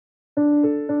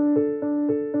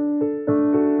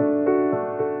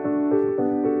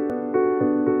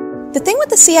The thing with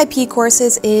the CIP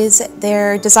courses is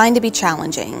they're designed to be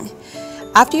challenging.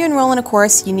 After you enroll in a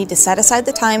course, you need to set aside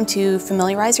the time to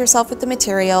familiarize yourself with the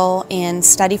material and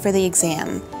study for the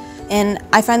exam. And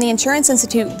I find the Insurance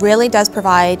Institute really does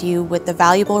provide you with the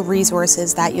valuable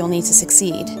resources that you'll need to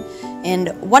succeed. And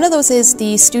one of those is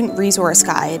the Student Resource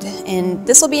Guide, and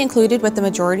this will be included with the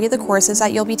majority of the courses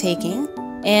that you'll be taking.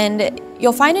 And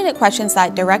you'll find in it questions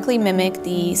that directly mimic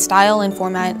the style and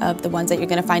format of the ones that you're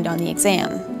going to find on the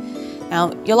exam.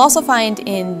 Now, you'll also find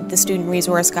in the Student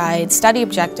Resource Guide study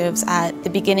objectives at the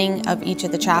beginning of each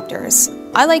of the chapters.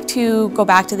 I like to go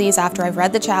back to these after I've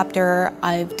read the chapter,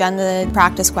 I've done the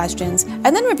practice questions,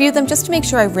 and then review them just to make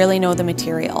sure I really know the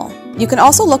material. You can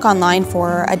also look online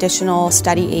for additional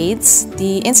study aids.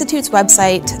 The Institute's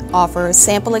website offers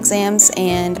sample exams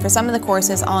and, for some of the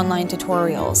courses, online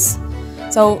tutorials.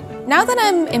 So now that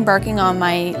I'm embarking on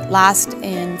my last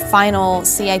and final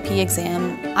CIP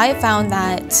exam, I have found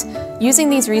that using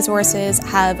these resources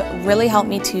have really helped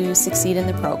me to succeed in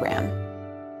the program.